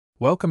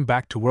Welcome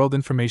back to World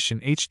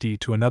Information HD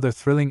to another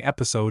thrilling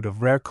episode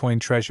of Rare Coin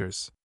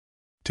Treasures.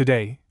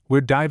 Today,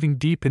 we're diving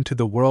deep into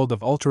the world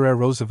of ultra-rare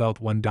Roosevelt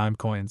 1-dime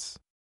coins.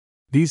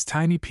 These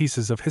tiny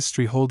pieces of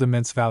history hold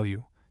immense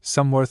value,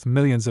 some worth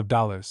millions of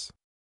dollars.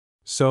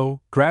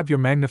 So, grab your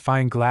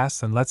magnifying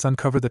glass and let's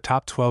uncover the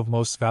top 12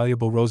 most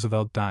valuable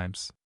Roosevelt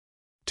dimes.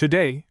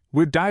 Today,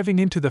 we're diving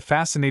into the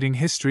fascinating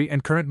history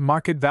and current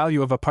market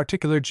value of a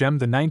particular gem,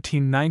 the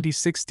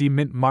 1996 D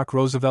Mint Mark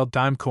Roosevelt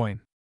dime coin.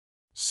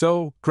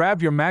 So,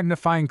 grab your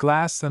magnifying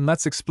glass and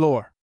let's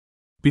explore.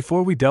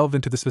 Before we delve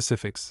into the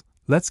specifics,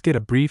 let's get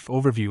a brief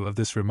overview of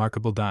this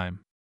remarkable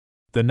dime.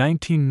 The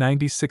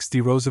 1996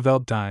 D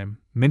Roosevelt dime,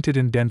 minted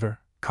in Denver,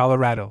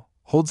 Colorado,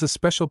 holds a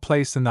special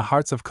place in the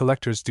hearts of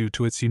collectors due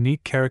to its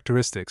unique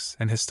characteristics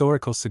and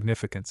historical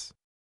significance.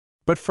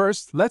 But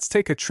first, let's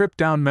take a trip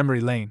down memory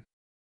lane.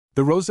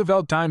 The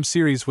Roosevelt dime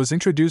series was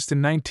introduced in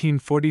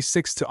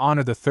 1946 to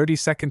honor the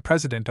 32nd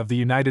President of the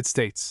United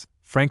States,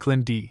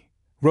 Franklin D.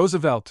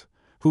 Roosevelt,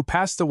 who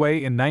passed away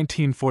in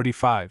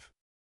 1945.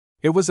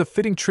 It was a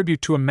fitting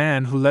tribute to a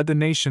man who led the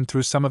nation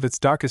through some of its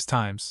darkest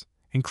times,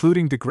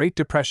 including the Great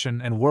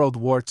Depression and World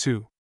War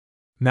II.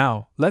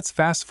 Now, let's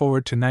fast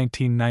forward to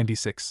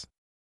 1996.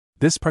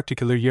 This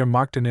particular year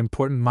marked an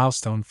important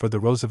milestone for the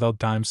Roosevelt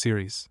dime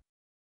series.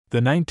 The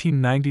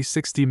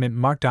 1996 D Mint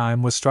Mark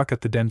dime was struck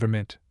at the Denver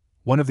Mint,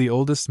 one of the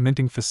oldest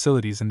minting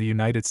facilities in the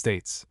United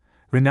States,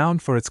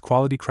 renowned for its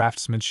quality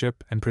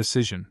craftsmanship and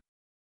precision.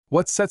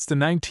 What sets the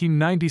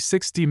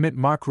 1996 D Mint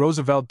Mark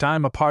Roosevelt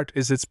dime apart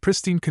is its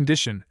pristine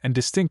condition and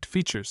distinct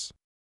features.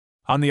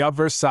 On the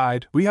obverse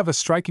side, we have a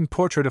striking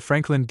portrait of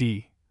Franklin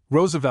D.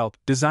 Roosevelt,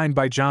 designed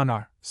by John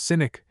R.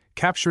 Sinek,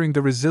 capturing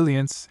the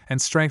resilience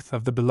and strength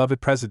of the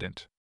beloved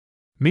president.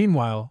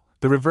 Meanwhile,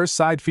 the reverse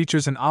side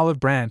features an olive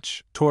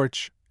branch,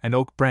 torch, and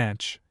oak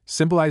branch,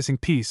 symbolizing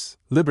peace,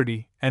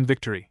 liberty, and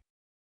victory.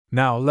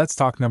 Now let's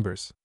talk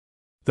numbers.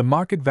 The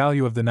market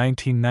value of the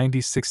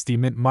 1996 D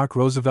Mint Mark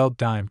Roosevelt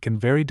dime can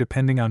vary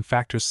depending on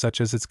factors such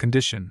as its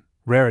condition,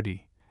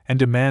 rarity, and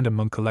demand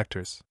among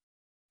collectors.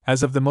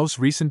 As of the most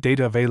recent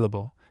data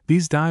available,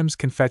 these dimes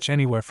can fetch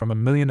anywhere from $1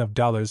 million in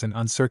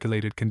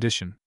uncirculated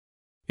condition.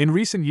 In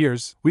recent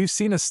years, we've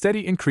seen a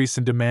steady increase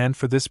in demand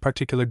for this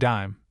particular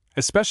dime,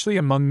 especially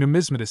among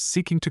numismatists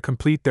seeking to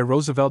complete their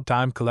Roosevelt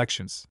dime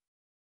collections.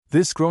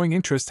 This growing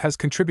interest has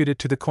contributed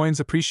to the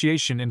coin's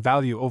appreciation in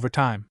value over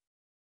time.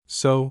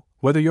 So,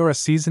 whether you're a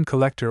seasoned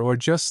collector or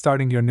just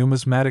starting your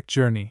numismatic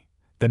journey,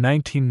 the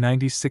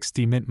 1996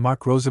 D Mint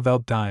Mark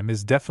Roosevelt dime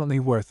is definitely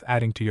worth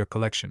adding to your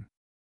collection.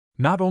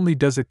 Not only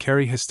does it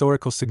carry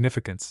historical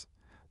significance,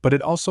 but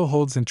it also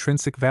holds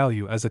intrinsic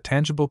value as a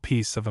tangible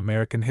piece of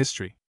American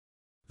history.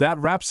 That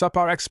wraps up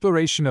our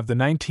exploration of the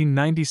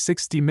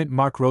 1996 D Mint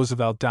Mark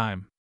Roosevelt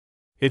dime.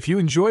 If you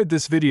enjoyed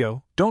this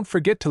video, don't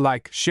forget to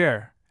like,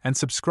 share, and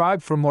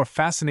subscribe for more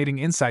fascinating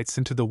insights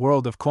into the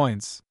world of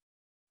coins.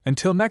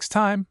 Until next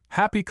time,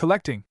 happy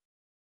collecting!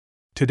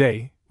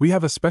 Today, we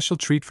have a special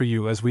treat for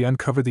you as we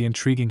uncover the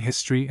intriguing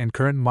history and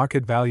current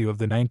market value of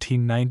the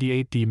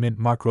 1998 D Mint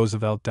Mark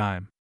Roosevelt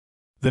dime.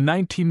 The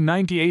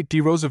 1998 D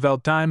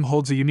Roosevelt dime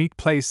holds a unique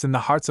place in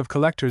the hearts of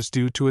collectors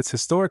due to its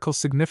historical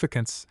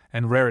significance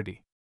and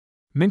rarity.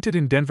 Minted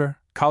in Denver,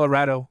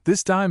 Colorado,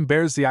 this dime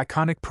bears the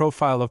iconic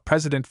profile of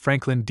President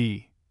Franklin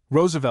D.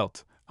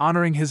 Roosevelt,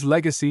 honoring his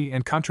legacy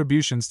and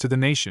contributions to the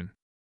nation.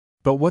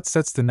 But what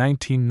sets the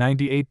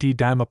 1998 D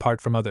dime apart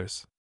from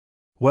others?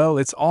 Well,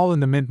 it's all in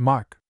the mint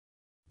mark.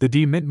 The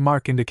D Mint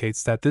Mark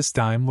indicates that this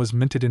dime was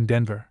minted in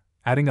Denver,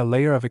 adding a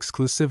layer of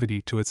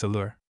exclusivity to its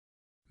allure.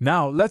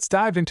 Now, let's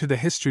dive into the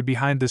history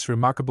behind this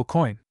remarkable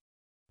coin.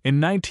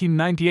 In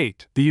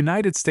 1998, the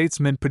United States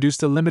Mint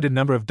produced a limited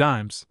number of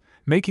dimes,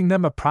 making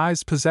them a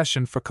prized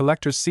possession for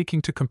collectors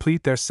seeking to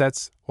complete their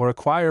sets or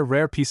acquire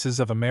rare pieces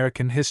of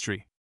American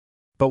history.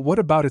 But what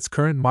about its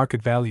current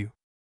market value?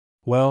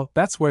 Well,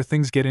 that's where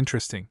things get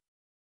interesting.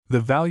 The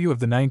value of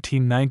the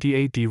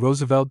 1998 D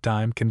Roosevelt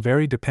dime can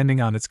vary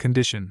depending on its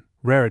condition,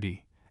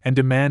 rarity, and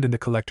demand in the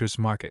collector's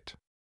market.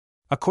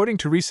 According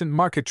to recent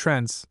market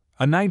trends,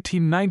 a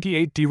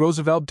 1998 D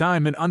Roosevelt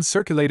dime in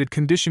uncirculated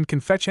condition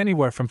can fetch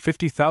anywhere from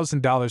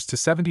 $50,000 to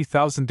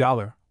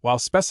 $70,000, while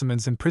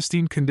specimens in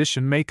pristine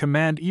condition may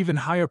command even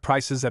higher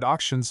prices at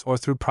auctions or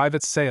through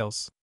private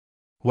sales.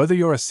 Whether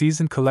you're a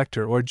seasoned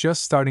collector or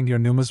just starting your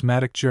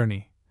numismatic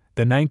journey,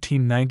 the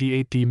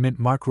 1998 D Mint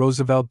Mark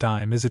Roosevelt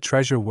dime is a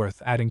treasure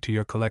worth adding to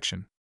your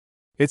collection.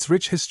 Its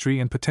rich history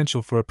and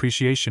potential for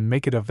appreciation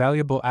make it a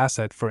valuable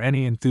asset for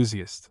any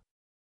enthusiast.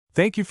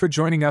 Thank you for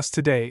joining us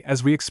today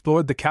as we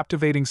explored the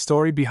captivating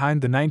story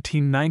behind the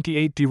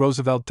 1998 D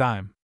Roosevelt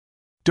dime.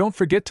 Don't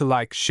forget to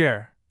like,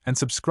 share, and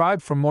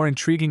subscribe for more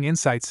intriguing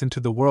insights into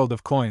the world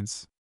of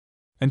coins.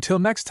 Until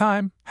next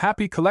time,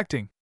 happy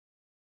collecting!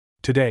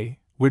 Today,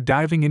 we're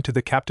diving into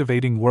the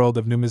captivating world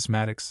of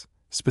numismatics,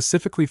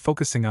 specifically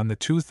focusing on the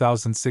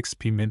 2006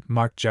 P Mint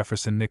Mark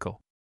Jefferson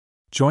nickel.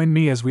 Join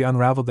me as we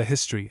unravel the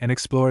history and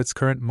explore its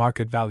current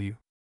market value.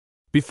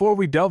 Before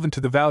we delve into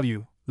the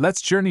value,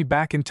 let's journey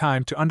back in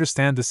time to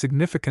understand the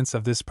significance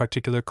of this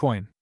particular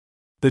coin.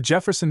 The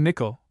Jefferson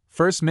nickel,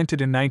 first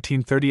minted in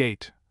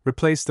 1938,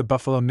 replaced the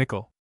Buffalo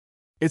nickel.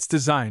 Its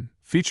design,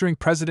 featuring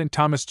President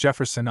Thomas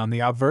Jefferson on the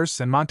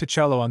obverse and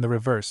Monticello on the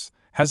reverse,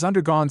 has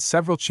undergone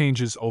several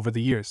changes over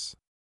the years.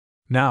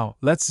 Now,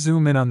 let's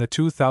zoom in on the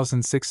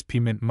 2006 P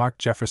Mint mark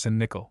Jefferson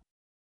nickel.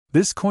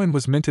 This coin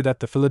was minted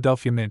at the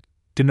Philadelphia Mint,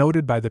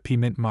 denoted by the P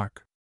Mint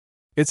mark.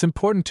 It's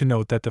important to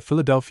note that the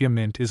Philadelphia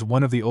Mint is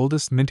one of the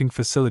oldest minting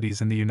facilities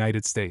in the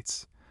United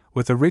States,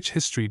 with a rich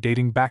history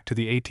dating back to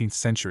the 18th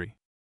century.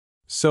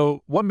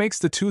 So, what makes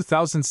the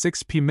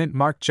 2006 P Mint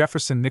mark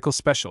Jefferson nickel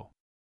special?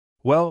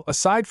 Well,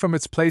 aside from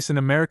its place in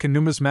American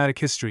numismatic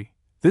history,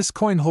 this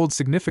coin holds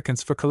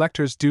significance for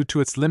collectors due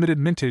to its limited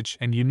mintage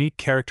and unique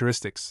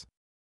characteristics.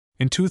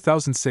 In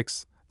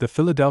 2006, the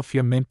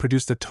Philadelphia Mint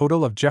produced a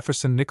total of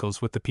Jefferson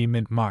nickels with the P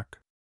Mint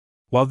mark.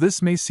 While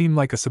this may seem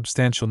like a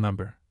substantial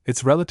number,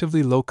 it's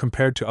relatively low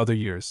compared to other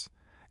years,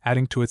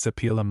 adding to its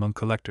appeal among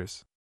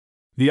collectors.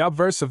 The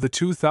obverse of the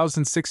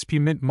 2006 P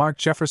Mint mark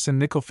Jefferson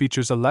nickel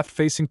features a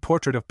left-facing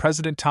portrait of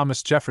President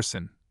Thomas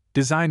Jefferson,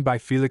 designed by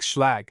Felix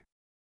Schlag.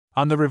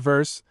 On the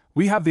reverse,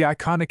 we have the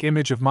iconic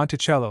image of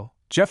Monticello,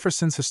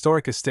 Jefferson's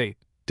historic estate,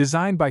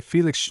 designed by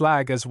Felix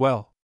Schlag as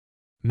well.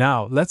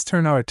 Now, let's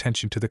turn our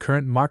attention to the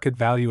current market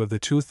value of the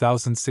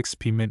 2006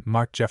 P Mint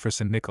mark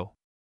Jefferson nickel.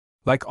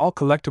 Like all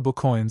collectible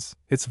coins,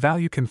 its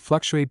value can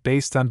fluctuate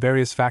based on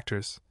various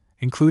factors,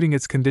 including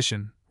its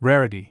condition,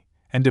 rarity,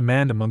 and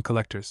demand among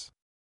collectors.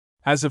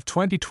 As of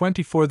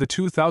 2024, the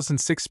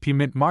 2006 P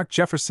Mint mark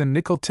Jefferson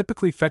nickel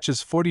typically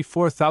fetches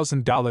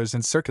 $44,000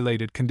 in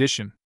circulated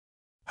condition.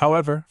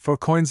 However, for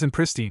coins in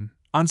pristine,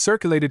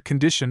 uncirculated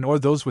condition or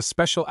those with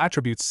special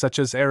attributes such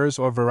as errors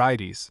or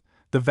varieties,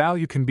 the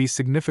value can be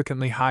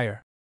significantly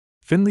higher.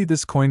 Finally,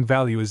 this coin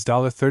value is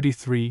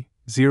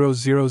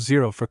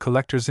 $33,000 for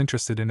collectors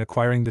interested in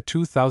acquiring the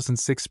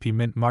 2006 P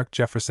Mint mark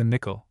Jefferson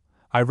nickel.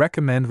 I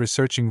recommend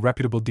researching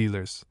reputable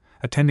dealers,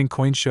 attending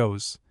coin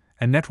shows,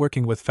 and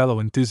networking with fellow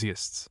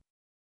enthusiasts.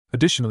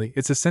 Additionally,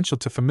 it's essential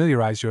to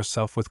familiarize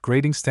yourself with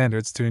grading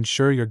standards to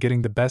ensure you're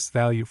getting the best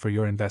value for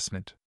your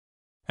investment.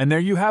 And there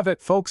you have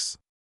it, folks!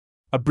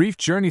 A brief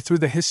journey through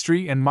the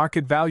history and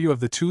market value of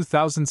the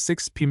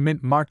 2006 P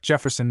Mint mark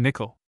Jefferson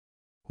nickel.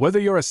 Whether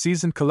you're a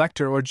seasoned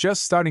collector or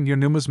just starting your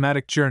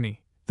numismatic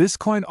journey, this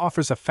coin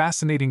offers a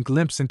fascinating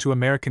glimpse into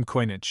American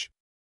coinage.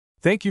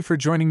 Thank you for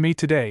joining me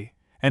today,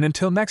 and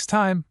until next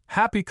time,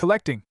 happy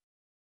collecting!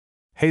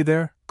 Hey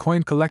there,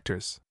 coin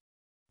collectors!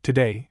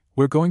 Today,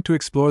 we're going to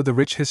explore the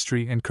rich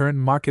history and current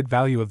market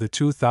value of the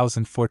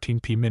 2014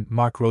 P Mint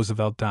mark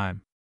Roosevelt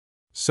dime.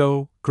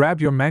 So, grab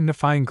your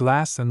magnifying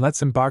glass and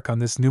let's embark on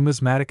this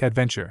numismatic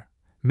adventure.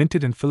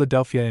 Minted in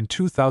Philadelphia in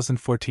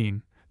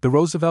 2014, the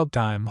Roosevelt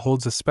dime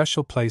holds a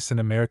special place in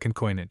American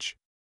coinage.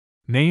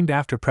 Named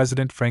after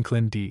President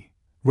Franklin D.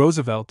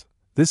 Roosevelt,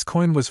 this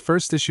coin was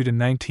first issued in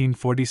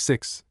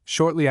 1946,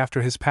 shortly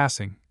after his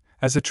passing,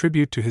 as a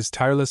tribute to his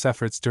tireless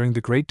efforts during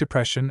the Great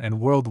Depression and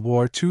World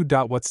War II.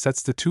 What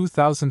sets the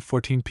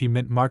 2014 P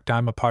Mint mark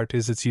dime apart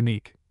is its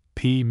unique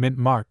P Mint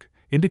mark,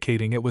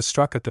 indicating it was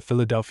struck at the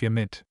Philadelphia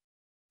Mint.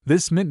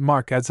 This mint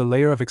mark adds a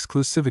layer of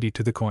exclusivity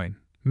to the coin,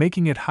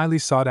 making it highly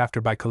sought after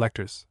by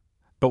collectors.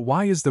 But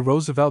why is the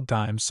Roosevelt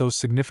dime so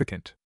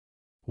significant?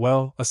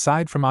 Well,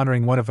 aside from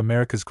honoring one of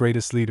America's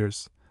greatest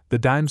leaders, the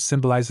dime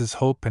symbolizes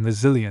hope and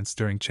resilience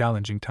during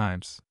challenging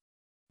times.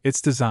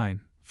 Its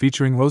design,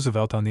 featuring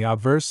Roosevelt on the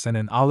obverse and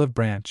an olive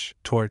branch,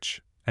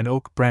 torch, and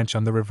oak branch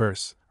on the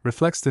reverse,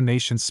 reflects the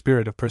nation's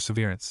spirit of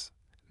perseverance.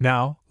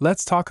 Now,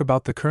 let's talk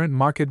about the current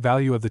market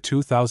value of the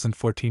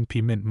 2014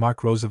 P Mint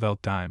mark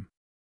Roosevelt dime.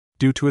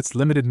 Due to its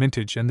limited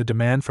mintage and the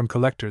demand from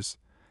collectors,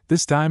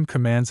 this dime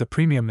commands a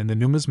premium in the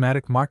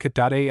numismatic market.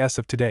 As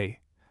of today,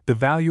 the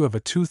value of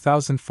a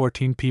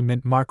 2014 P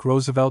Mint mark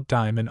Roosevelt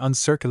dime in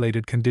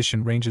uncirculated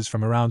condition ranges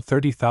from around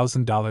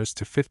 $30,000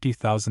 to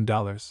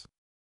 $50,000.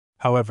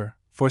 However,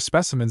 for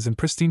specimens in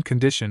pristine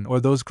condition or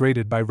those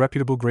graded by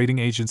reputable grading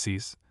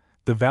agencies,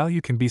 the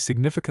value can be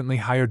significantly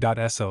higher.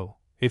 So,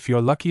 if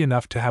you're lucky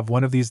enough to have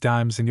one of these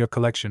dimes in your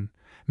collection,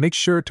 make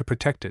sure to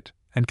protect it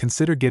and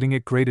consider getting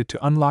it graded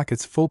to unlock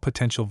its full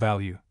potential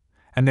value.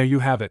 And there you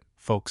have it,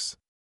 folks.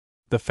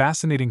 The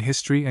fascinating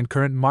history and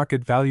current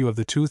market value of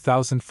the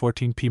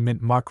 2014 P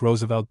Mint mark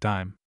Roosevelt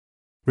dime.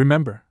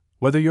 Remember,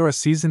 whether you're a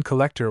seasoned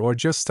collector or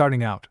just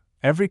starting out,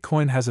 every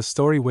coin has a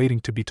story waiting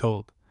to be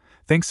told.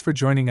 Thanks for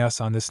joining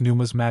us on this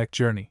numismatic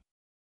journey.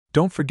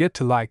 Don't forget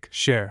to like,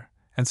 share,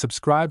 and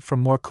subscribe for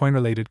more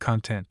coin-related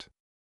content.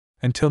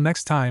 Until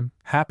next time,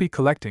 happy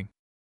collecting!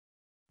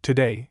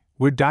 Today,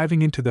 we're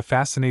diving into the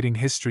fascinating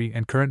history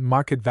and current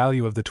market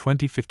value of the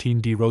 2015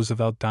 D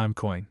Roosevelt dime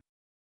coin.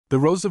 The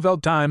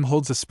Roosevelt dime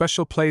holds a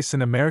special place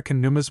in American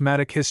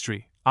numismatic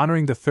history,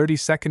 honoring the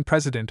 32nd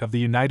President of the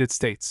United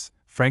States,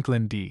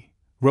 Franklin D.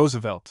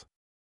 Roosevelt.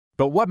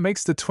 But what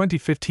makes the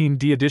 2015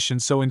 D edition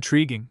so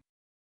intriguing?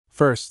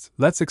 First,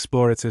 let's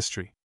explore its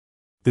history.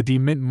 The D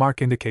Mint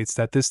mark indicates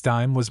that this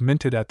dime was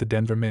minted at the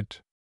Denver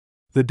Mint.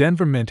 The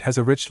Denver Mint has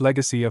a rich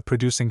legacy of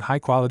producing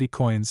high-quality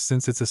coins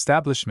since its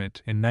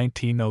establishment in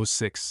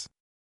 1906.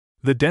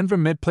 The Denver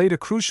Mint played a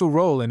crucial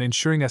role in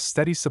ensuring a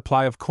steady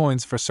supply of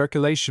coins for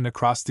circulation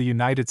across the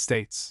United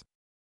States.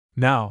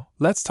 Now,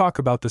 let's talk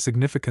about the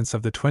significance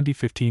of the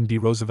 2015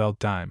 Roosevelt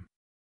dime.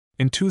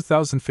 In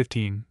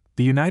 2015,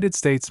 the United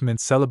States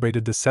Mint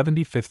celebrated the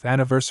 75th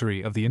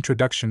anniversary of the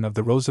introduction of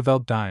the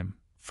Roosevelt dime,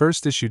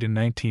 first issued in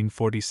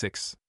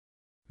 1946.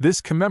 This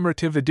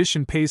commemorative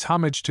edition pays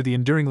homage to the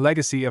enduring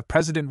legacy of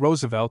President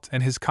Roosevelt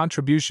and his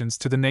contributions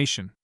to the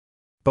nation.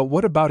 But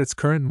what about its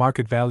current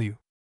market value?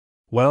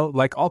 Well,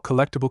 like all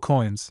collectible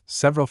coins,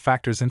 several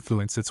factors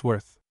influence its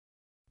worth.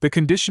 The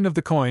condition of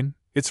the coin,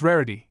 its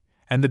rarity,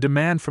 and the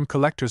demand from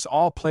collectors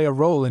all play a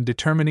role in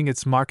determining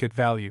its market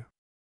value.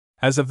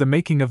 As of the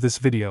making of this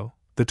video,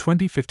 the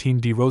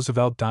 2015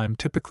 Roosevelt dime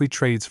typically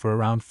trades for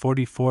around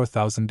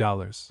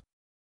 $44,000.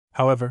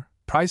 However,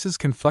 prices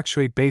can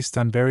fluctuate based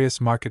on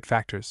various market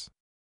factors.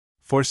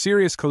 For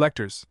serious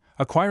collectors,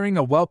 acquiring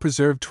a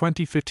well-preserved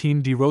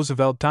 2015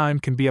 Roosevelt dime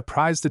can be a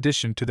prized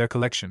addition to their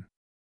collection.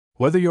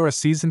 Whether you're a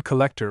seasoned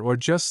collector or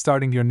just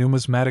starting your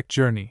numismatic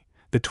journey,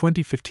 the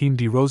 2015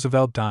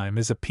 Roosevelt dime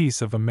is a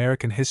piece of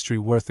American history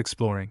worth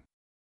exploring.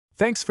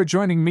 Thanks for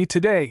joining me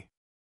today.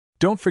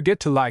 Don't forget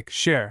to like,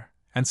 share,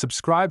 and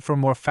subscribe for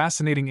more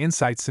fascinating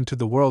insights into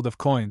the world of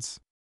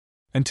coins.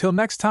 Until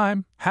next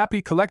time,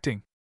 happy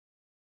collecting!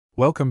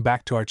 Welcome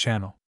back to our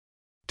channel.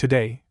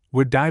 Today,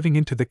 we're diving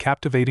into the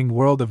captivating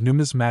world of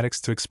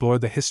numismatics to explore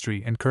the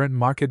history and current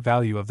market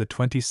value of the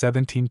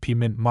 2017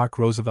 Mint Mark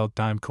Roosevelt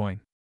dime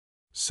coin.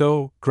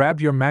 So, grab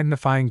your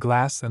magnifying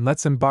glass and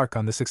let's embark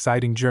on this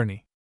exciting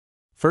journey.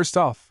 First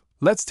off,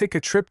 let's take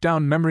a trip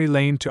down memory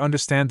lane to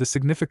understand the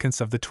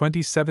significance of the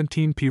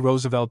 2017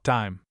 Roosevelt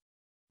dime.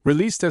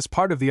 Released as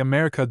part of the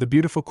America the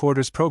Beautiful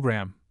Quarters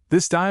program,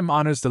 this dime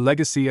honors the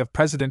legacy of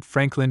President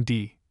Franklin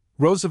D.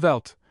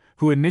 Roosevelt,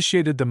 who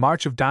initiated the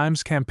March of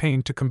Dimes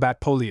campaign to combat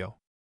polio.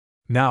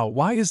 Now,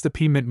 why is the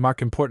Mint Mark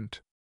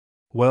important?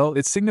 Well,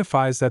 it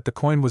signifies that the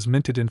coin was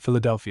minted in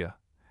Philadelphia,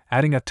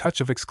 adding a touch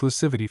of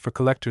exclusivity for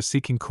collectors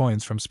seeking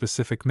coins from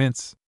specific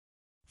mints.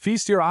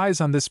 Feast your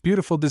eyes on this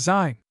beautiful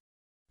design.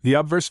 The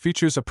obverse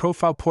features a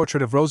profile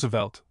portrait of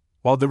Roosevelt,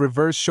 while the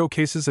reverse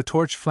showcases a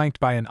torch flanked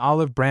by an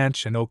olive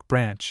branch and oak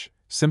branch,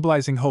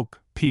 symbolizing hope,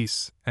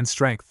 peace, and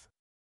strength.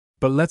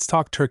 But let's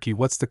talk turkey.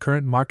 What's the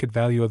current market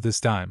value of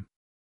this dime?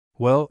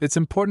 Well, it's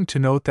important to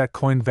note that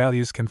coin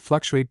values can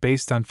fluctuate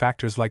based on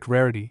factors like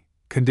rarity,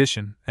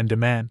 condition, and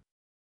demand.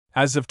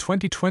 As of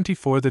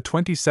 2024, the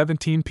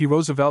 2017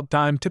 Roosevelt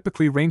dime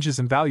typically ranges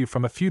in value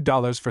from a few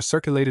dollars for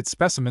circulated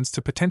specimens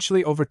to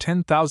potentially over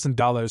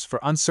 $10,000 for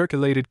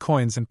uncirculated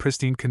coins in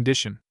pristine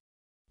condition.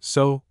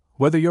 So,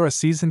 whether you're a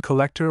seasoned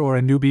collector or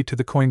a newbie to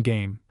the coin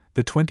game,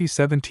 the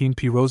 2017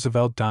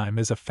 Roosevelt dime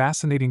is a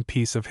fascinating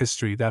piece of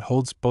history that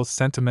holds both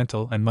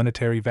sentimental and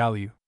monetary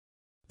value.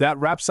 That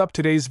wraps up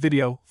today's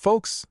video,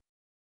 folks.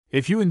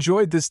 If you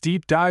enjoyed this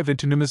deep dive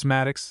into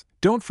numismatics,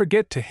 don't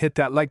forget to hit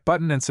that like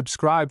button and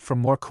subscribe for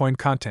more coin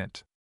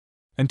content.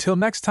 Until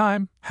next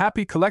time,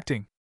 happy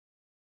collecting!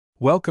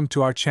 Welcome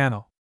to our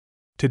channel.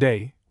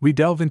 Today, we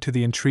delve into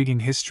the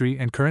intriguing history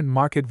and current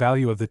market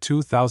value of the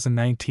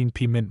 2019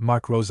 Mint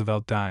Mark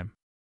Roosevelt dime.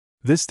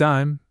 This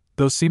dime,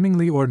 though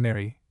seemingly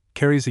ordinary,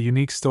 carries a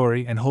unique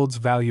story and holds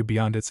value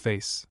beyond its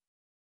face.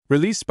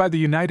 Released by the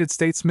United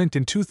States Mint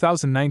in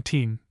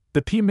 2019,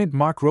 the Mint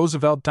Mark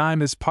Roosevelt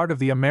dime is part of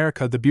the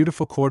America the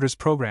Beautiful Quarters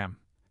program,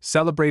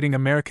 celebrating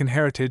American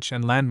heritage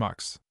and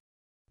landmarks.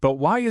 But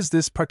why is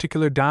this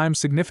particular dime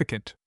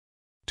significant?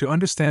 To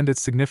understand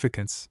its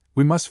significance,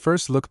 we must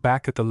first look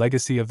back at the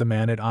legacy of the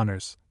man it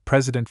honors,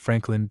 President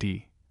Franklin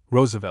D.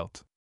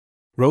 Roosevelt.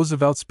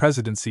 Roosevelt's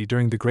presidency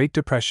during the Great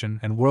Depression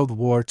and World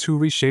War II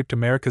reshaped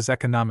America's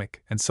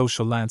economic and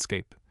social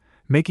landscape,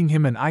 making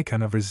him an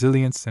icon of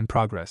resilience and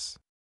progress.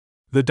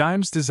 The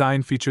dime's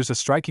design features a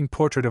striking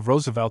portrait of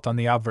Roosevelt on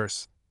the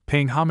obverse,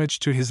 paying homage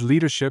to his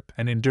leadership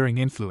and enduring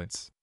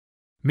influence.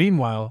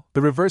 Meanwhile,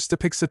 the reverse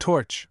depicts a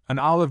torch, an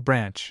olive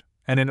branch,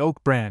 and an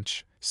oak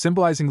branch,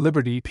 symbolizing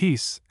liberty,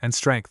 peace, and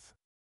strength.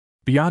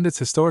 Beyond its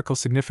historical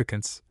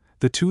significance,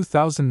 the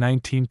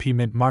 2019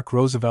 Mint Mark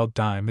Roosevelt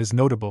dime is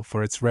notable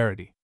for its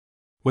rarity.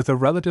 With a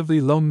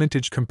relatively low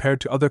mintage compared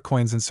to other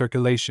coins in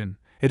circulation,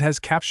 it has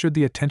captured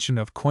the attention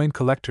of coin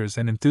collectors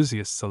and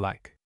enthusiasts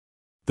alike.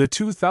 The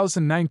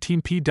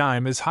 2019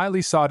 dime is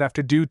highly sought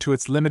after due to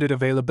its limited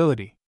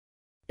availability.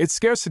 Its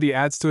scarcity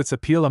adds to its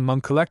appeal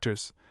among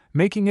collectors,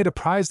 making it a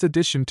prized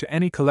addition to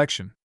any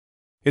collection.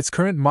 Its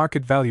current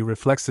market value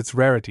reflects its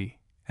rarity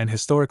and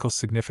historical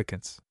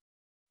significance.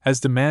 As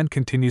demand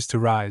continues to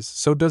rise,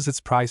 so does its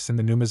price in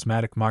the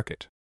numismatic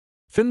market.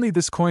 Finally,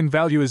 this coin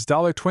value is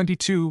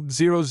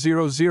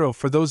 $22,000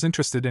 for those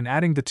interested in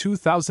adding the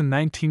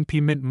 2019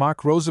 Mint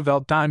Mark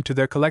Roosevelt dime to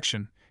their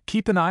collection.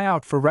 Keep an eye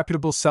out for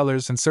reputable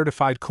sellers and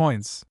certified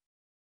coins.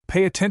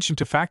 Pay attention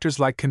to factors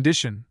like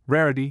condition,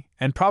 rarity,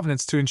 and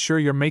provenance to ensure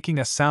you're making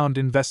a sound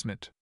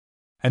investment.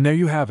 And there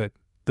you have it,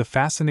 the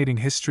fascinating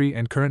history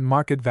and current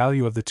market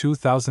value of the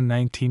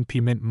 2019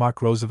 Mint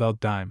Mark Roosevelt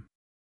dime.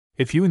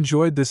 If you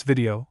enjoyed this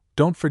video,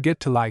 don't forget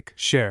to like,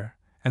 share,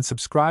 and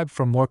subscribe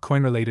for more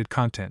coin-related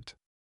content.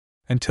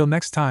 Until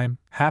next time,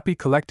 happy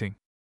collecting!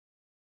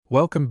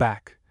 Welcome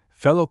back,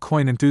 fellow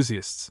coin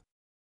enthusiasts.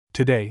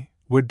 Today,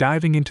 we're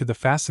diving into the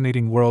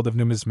fascinating world of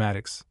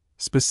numismatics,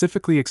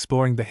 specifically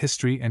exploring the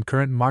history and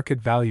current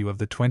market value of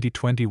the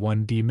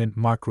 2021 D-Mint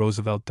Mark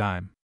Roosevelt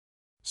dime.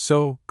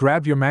 So,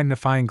 grab your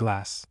magnifying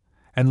glass,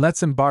 and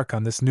let's embark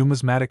on this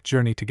numismatic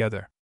journey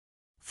together.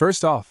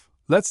 First off,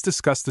 let's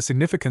discuss the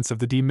significance of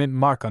the D-Mint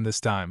mark on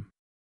this dime.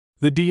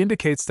 The D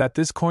indicates that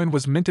this coin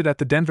was minted at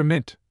the Denver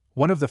Mint,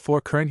 one of the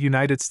 4 current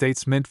United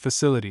States mint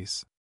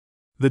facilities.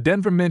 The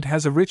Denver Mint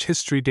has a rich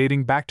history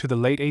dating back to the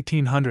late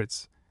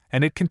 1800s,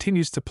 and it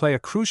continues to play a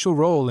crucial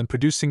role in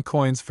producing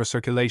coins for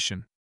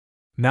circulation.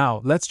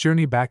 Now, let's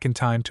journey back in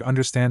time to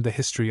understand the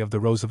history of the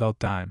Roosevelt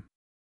dime.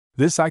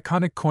 This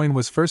iconic coin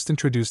was first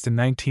introduced in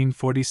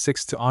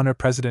 1946 to honor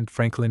President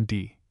Franklin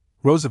D.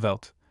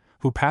 Roosevelt,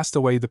 who passed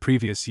away the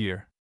previous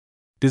year.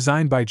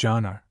 Designed by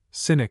John R.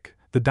 Sinek,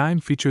 the dime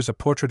features a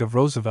portrait of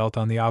Roosevelt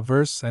on the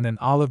obverse and an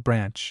olive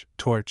branch,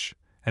 torch,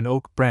 and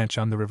oak branch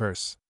on the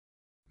reverse.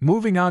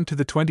 Moving on to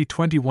the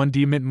 2021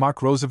 D-Mint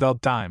Mark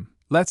Roosevelt dime,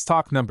 let's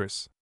talk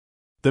numbers.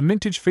 The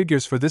mintage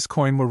figures for this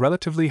coin were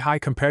relatively high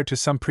compared to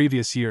some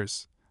previous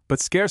years,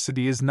 but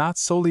scarcity is not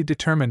solely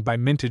determined by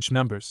mintage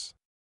numbers.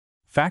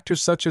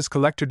 Factors such as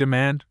collector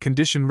demand,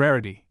 condition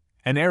rarity,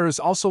 and errors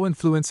also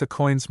influence a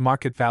coin's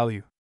market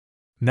value.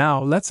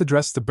 Now, let's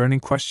address the burning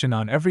question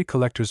on every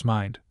collector's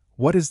mind: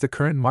 what is the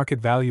current market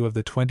value of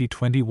the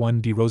 2021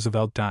 D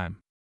Roosevelt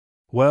dime?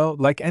 Well,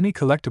 like any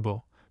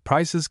collectible,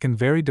 prices can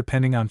vary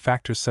depending on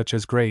factors such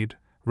as grade,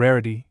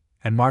 rarity,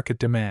 and market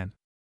demand.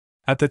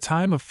 At the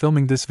time of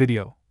filming this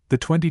video, the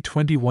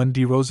 2021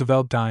 D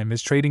Roosevelt dime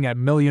is trading at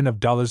millions of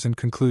dollars. In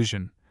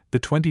conclusion, the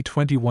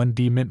 2021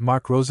 D-Mint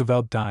Mark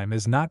Roosevelt dime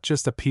is not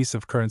just a piece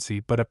of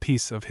currency but a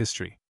piece of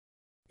history.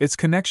 Its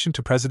connection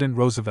to President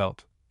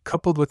Roosevelt,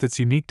 coupled with its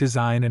unique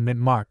design and mint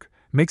mark,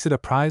 makes it a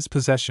prized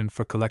possession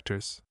for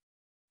collectors.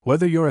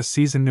 Whether you're a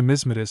seasoned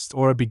numismatist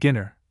or a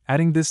beginner,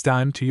 adding this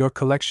dime to your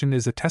collection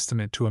is a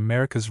testament to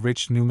America's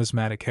rich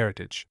numismatic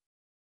heritage.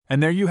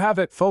 And there you have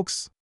it,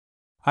 folks!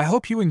 I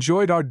hope you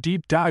enjoyed our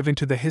deep dive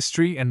into the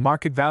history and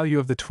market value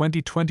of the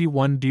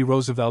 2021 D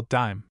Roosevelt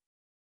dime.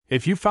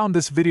 If you found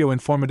this video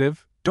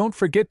informative, don't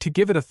forget to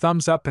give it a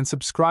thumbs up and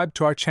subscribe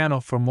to our channel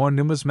for more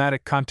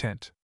numismatic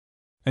content.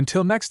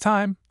 Until next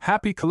time,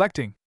 happy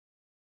collecting!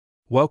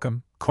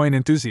 Welcome, coin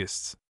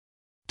enthusiasts!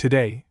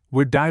 Today,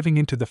 we're diving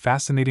into the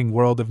fascinating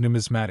world of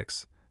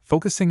numismatics,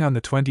 focusing on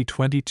the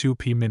 2022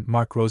 Mint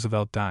Mark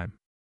Roosevelt dime.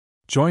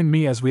 Join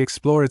me as we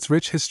explore its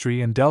rich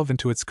history and delve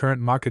into its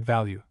current market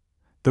value.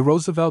 The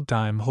Roosevelt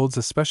dime holds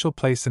a special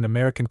place in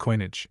American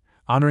coinage,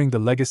 honoring the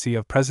legacy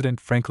of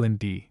President Franklin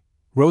D.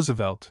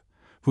 Roosevelt,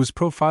 whose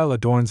profile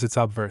adorns its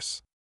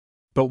obverse.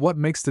 But what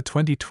makes the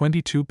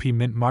 2022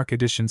 Mint Mark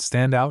edition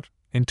stand out?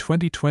 In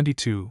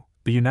 2022,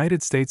 the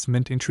United States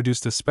Mint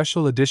introduced a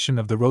special edition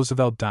of the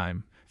Roosevelt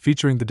dime,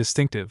 featuring the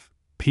distinctive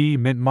P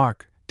Mint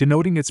mark,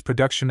 denoting its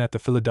production at the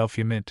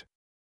Philadelphia Mint.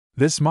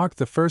 This marked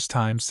the first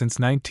time since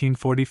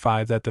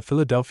 1945 that the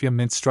Philadelphia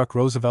Mint struck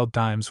Roosevelt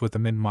dimes with a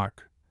mint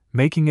mark,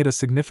 making it a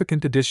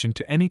significant addition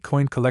to any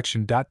coin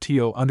collection.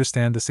 To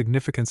understand the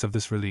significance of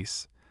this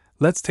release,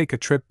 let's take a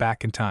trip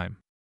back in time.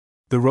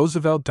 The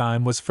Roosevelt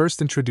dime was first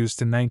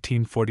introduced in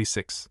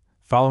 1946,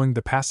 following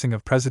the passing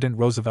of President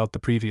Roosevelt the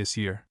previous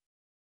year.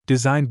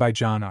 Designed by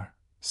John R.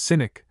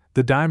 Sinek,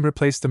 the dime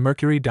replaced the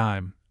Mercury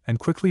dime and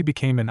quickly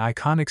became an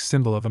iconic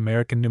symbol of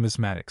American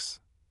numismatics.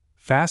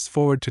 Fast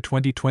forward to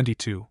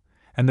 2022,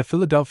 and the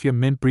Philadelphia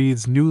Mint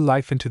breathes new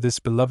life into this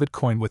beloved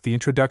coin with the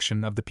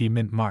introduction of the P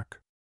Mint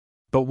mark.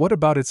 But what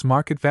about its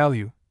market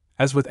value?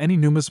 As with any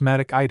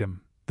numismatic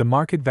item, the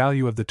market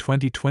value of the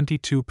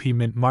 2022 P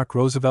Mint Mark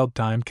Roosevelt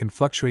dime can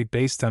fluctuate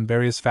based on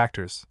various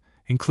factors,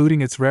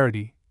 including its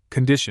rarity,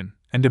 condition,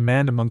 and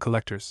demand among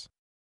collectors.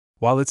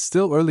 While it's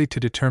still early to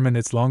determine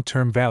its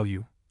long-term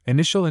value,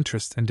 initial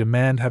interest and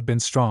demand have been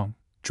strong,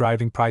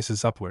 driving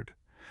prices upward.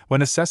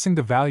 When assessing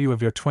the value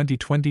of your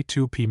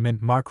 2022 P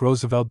Mint Mark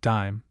Roosevelt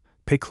dime,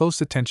 pay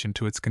close attention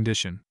to its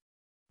condition.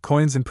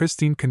 Coins in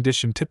pristine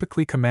condition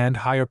typically command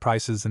higher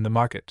prices in the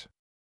market.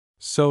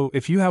 So,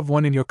 if you have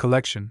one in your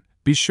collection,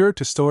 be sure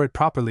to store it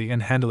properly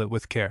and handle it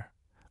with care.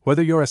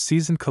 Whether you're a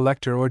seasoned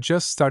collector or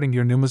just starting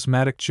your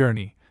numismatic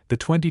journey, the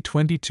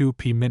 2022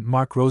 P Mint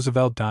Mark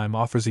Roosevelt dime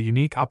offers a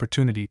unique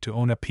opportunity to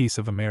own a piece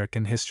of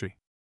American history.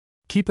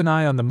 Keep an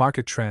eye on the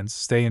market trends,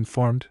 stay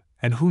informed,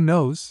 and who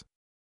knows?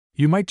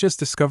 You might just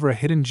discover a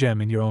hidden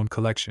gem in your own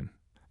collection.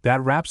 That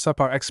wraps up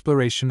our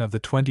exploration of the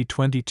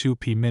 2022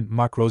 P Mint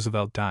Mark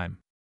Roosevelt dime.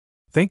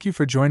 Thank you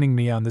for joining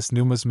me on this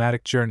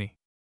numismatic journey.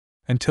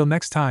 Until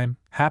next time,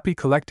 happy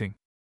collecting!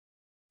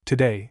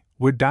 Today,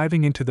 we're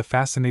diving into the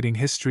fascinating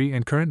history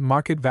and current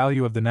market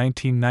value of the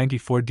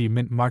 1994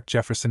 D-Mint Mark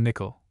Jefferson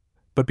nickel.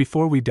 But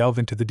before we delve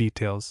into the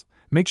details,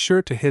 make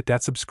sure to hit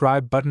that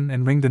subscribe button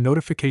and ring the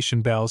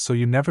notification bell so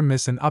you never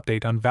miss an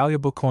update on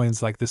valuable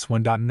coins like this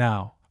one.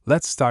 Now,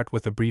 let's start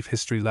with a brief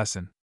history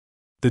lesson.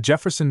 The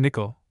Jefferson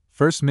nickel,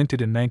 first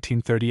minted in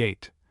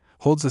 1938,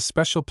 holds a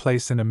special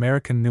place in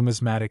American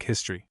numismatic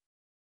history.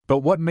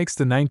 But what makes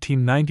the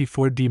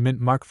 1994 D Mint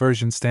Mark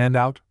version stand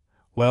out?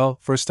 Well,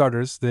 for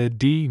starters, the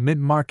D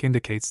Mint Mark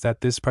indicates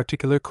that this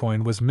particular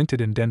coin was minted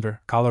in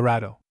Denver,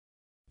 Colorado.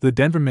 The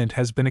Denver Mint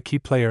has been a key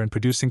player in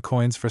producing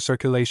coins for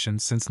circulation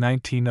since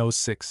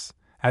 1906,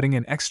 adding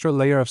an extra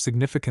layer of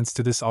significance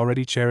to this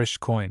already cherished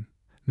coin.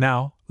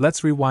 Now,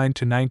 let's rewind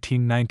to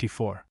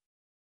 1994.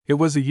 It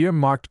was a year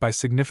marked by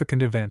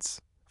significant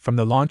events, from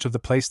the launch of the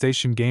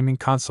PlayStation gaming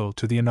console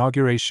to the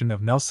inauguration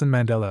of Nelson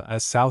Mandela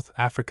as South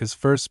Africa's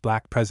first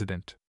black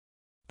president.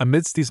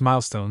 Amidst these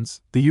milestones,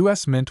 the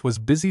U.S. Mint was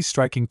busy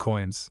striking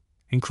coins,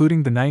 including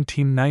the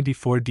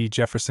 1994 D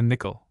Jefferson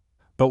nickel.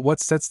 But what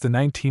sets the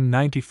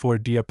 1994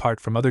 D apart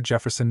from other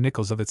Jefferson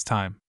nickels of its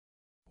time?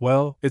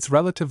 Well, its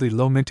relatively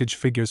low mintage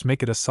figures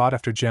make it a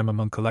sought-after gem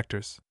among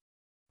collectors.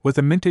 With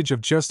a mintage of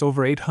just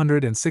over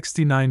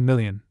 869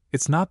 million,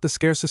 it's not the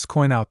scarcest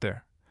coin out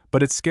there,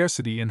 but its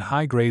scarcity in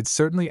high grades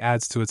certainly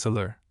adds to its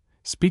allure.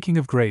 Speaking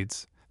of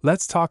grades,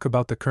 let's talk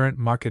about the current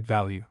market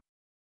value.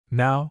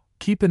 Now,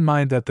 keep in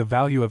mind that the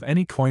value of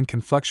any coin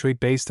can fluctuate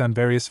based on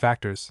various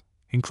factors,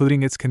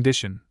 including its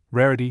condition,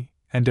 rarity,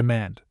 and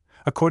demand.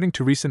 According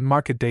to recent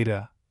market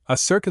data, a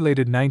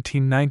circulated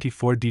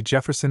 1994 D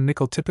Jefferson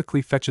nickel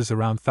typically fetches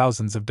around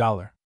thousands of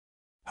dollars.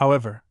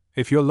 However,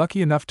 if you're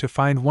lucky enough to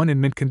find one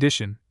in mint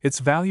condition, its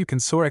value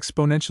can soar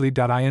exponentially.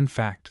 In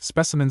fact,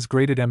 specimens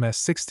graded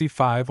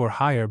MS65 or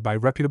higher by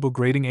reputable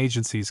grading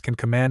agencies can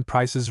command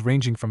prices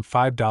ranging from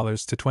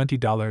 $5 to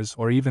 $20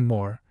 or even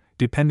more,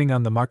 depending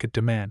on the market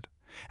demand.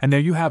 And there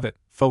you have it,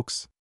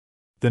 folks.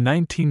 The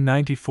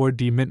 1994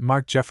 D Mint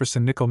Mark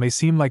Jefferson nickel may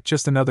seem like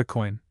just another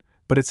coin,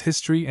 but its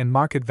history and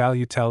market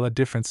value tell a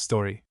different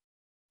story.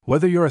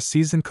 Whether you're a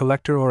seasoned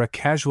collector or a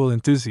casual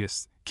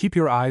enthusiast, keep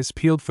your eyes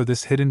peeled for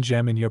this hidden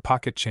gem in your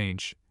pocket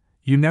change.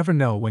 You never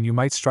know when you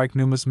might strike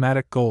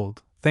numismatic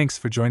gold. Thanks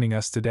for joining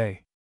us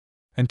today.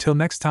 Until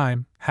next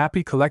time,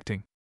 happy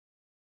collecting!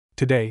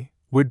 Today,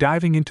 we're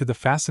diving into the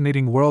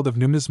fascinating world of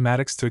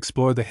numismatics to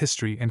explore the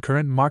history and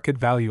current market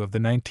value of the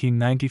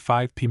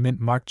 1995 P Mint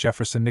Mark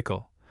Jefferson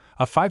nickel,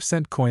 a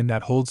 5-cent coin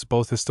that holds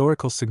both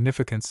historical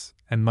significance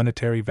and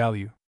monetary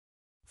value.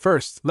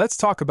 First, let's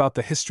talk about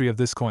the history of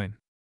this coin.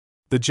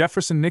 The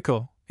Jefferson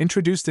nickel,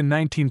 introduced in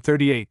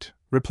 1938,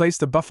 replaced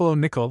the Buffalo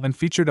nickel and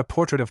featured a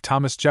portrait of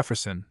Thomas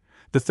Jefferson,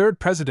 the third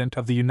president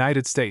of the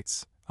United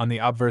States, on the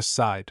obverse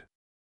side.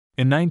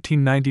 In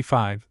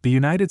 1995, the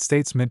United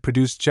States Mint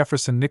produced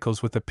Jefferson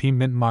nickels with the P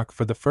Mint mark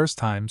for the first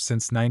time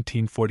since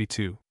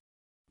 1942.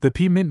 The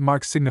P Mint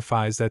mark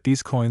signifies that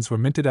these coins were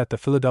minted at the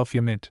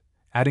Philadelphia Mint,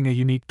 adding a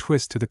unique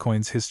twist to the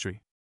coin's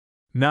history.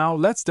 Now,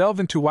 let's delve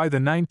into why the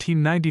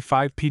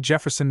 1995 P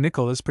Jefferson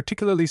nickel is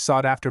particularly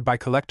sought after by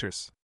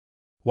collectors.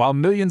 While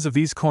millions of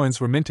these coins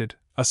were minted,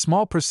 a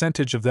small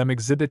percentage of them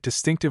exhibit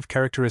distinctive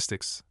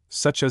characteristics,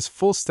 such as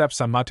full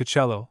steps on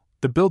Monticello,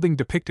 the building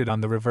depicted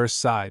on the reverse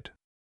side.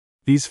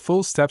 These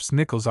full steps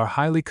nickels are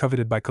highly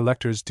coveted by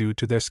collectors due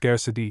to their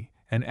scarcity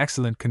and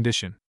excellent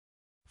condition.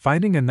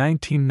 Finding a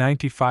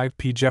 1995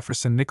 P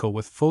Jefferson nickel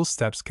with full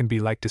steps can be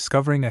like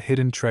discovering a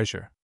hidden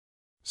treasure.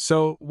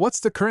 So, what's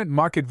the current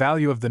market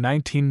value of the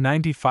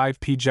 1995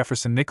 P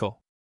Jefferson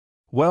nickel?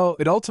 Well,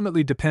 it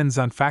ultimately depends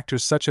on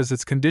factors such as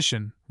its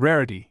condition,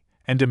 rarity,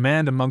 and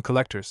demand among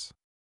collectors.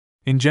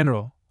 In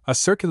general, a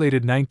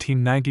circulated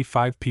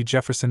 1995 P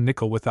Jefferson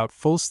nickel without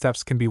full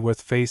steps can be worth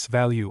face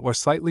value or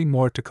slightly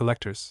more to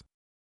collectors.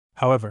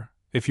 However,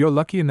 if you're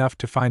lucky enough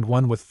to find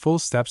one with full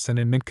steps and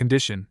in mint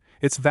condition,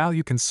 its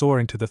value can soar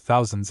into the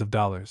thousands of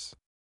dollars.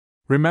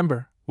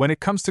 Remember, when it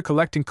comes to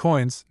collecting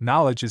coins,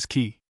 knowledge is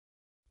key.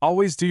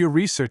 Always do your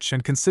research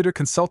and consider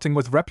consulting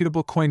with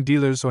reputable coin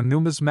dealers or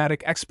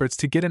numismatic experts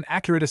to get an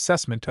accurate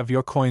assessment of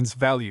your coin's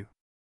value.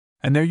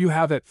 And there you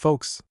have it,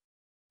 folks.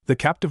 The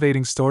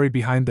captivating story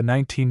behind the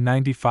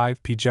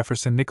 1995 P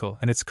Jefferson nickel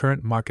and its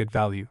current market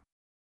value.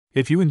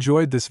 If you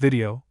enjoyed this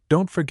video,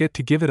 don't forget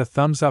to give it a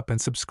thumbs up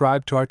and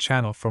subscribe to our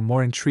channel for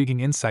more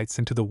intriguing insights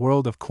into the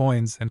world of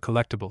coins and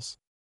collectibles.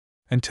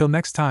 Until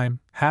next time,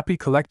 happy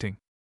collecting!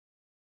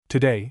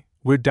 Today,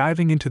 we're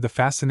diving into the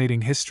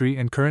fascinating history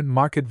and current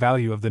market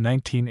value of the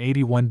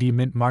 1981 D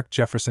Mint Mark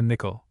Jefferson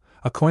nickel,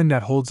 a coin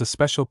that holds a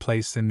special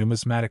place in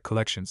numismatic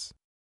collections.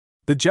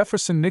 The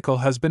Jefferson nickel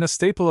has been a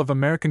staple of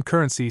American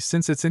currency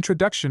since its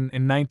introduction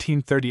in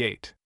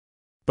 1938.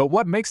 But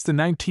what makes the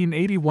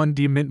 1981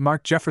 D Mint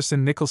Mark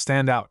Jefferson nickel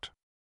stand out?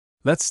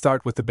 Let's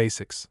start with the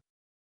basics.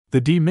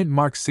 The D Mint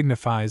mark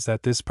signifies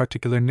that this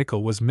particular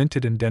nickel was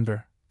minted in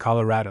Denver,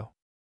 Colorado.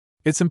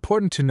 It's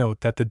important to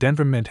note that the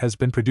Denver Mint has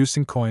been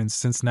producing coins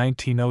since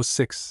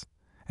 1906,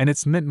 and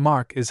its mint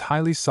mark is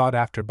highly sought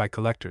after by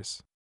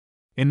collectors.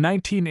 In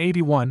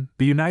 1981,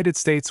 the United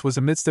States was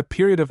amidst a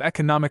period of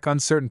economic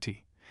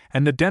uncertainty,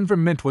 and the Denver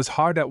Mint was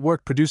hard at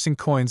work producing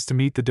coins to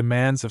meet the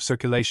demands of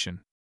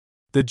circulation.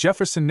 The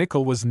Jefferson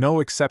nickel was no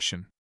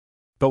exception.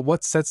 But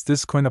what sets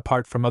this coin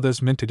apart from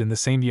others minted in the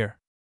same year?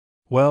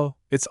 Well,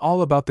 it's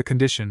all about the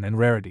condition and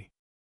rarity.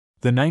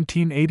 The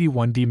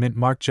 1981 D Mint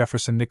Mark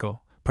Jefferson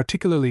nickel,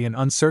 particularly in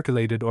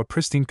uncirculated or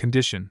pristine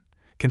condition,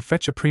 can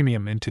fetch a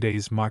premium in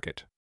today's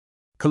market.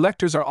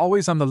 Collectors are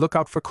always on the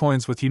lookout for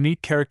coins with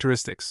unique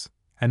characteristics,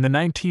 and the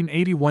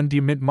 1981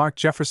 D-Mint marked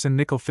Jefferson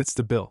nickel fits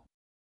the bill.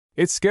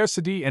 Its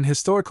scarcity and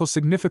historical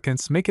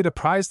significance make it a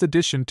prized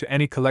addition to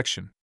any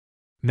collection.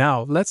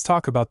 Now, let's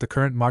talk about the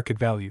current market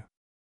value.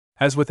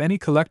 As with any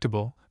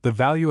collectible, the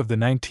value of the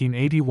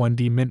 1981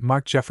 D-Mint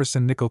marked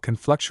Jefferson nickel can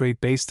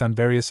fluctuate based on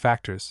various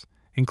factors,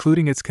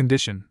 including its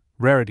condition,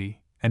 rarity,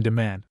 and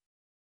demand.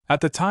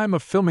 At the time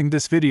of filming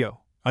this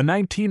video, a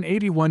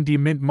 1981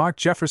 D-Mint marked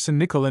Jefferson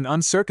nickel in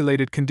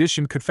uncirculated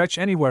condition could fetch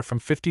anywhere from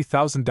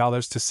 $50,000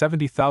 to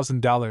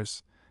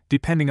 $70,000,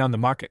 depending on the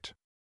market.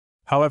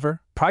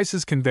 However,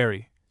 prices can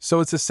vary, so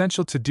it's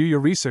essential to do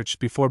your research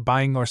before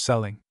buying or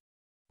selling.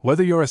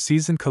 Whether you're a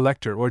seasoned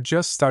collector or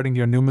just starting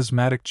your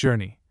numismatic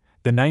journey,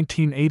 the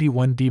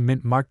 1981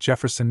 D-Mint marked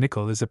Jefferson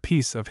nickel is a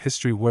piece of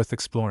history worth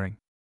exploring.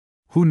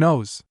 Who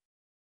knows?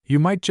 You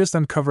might just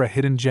uncover a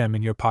hidden gem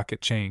in your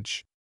pocket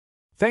change.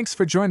 Thanks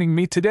for joining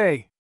me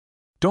today.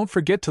 Don't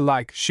forget to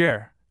like,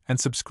 share, and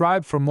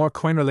subscribe for more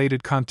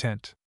coin-related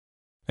content.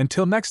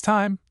 Until next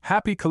time,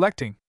 happy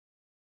collecting!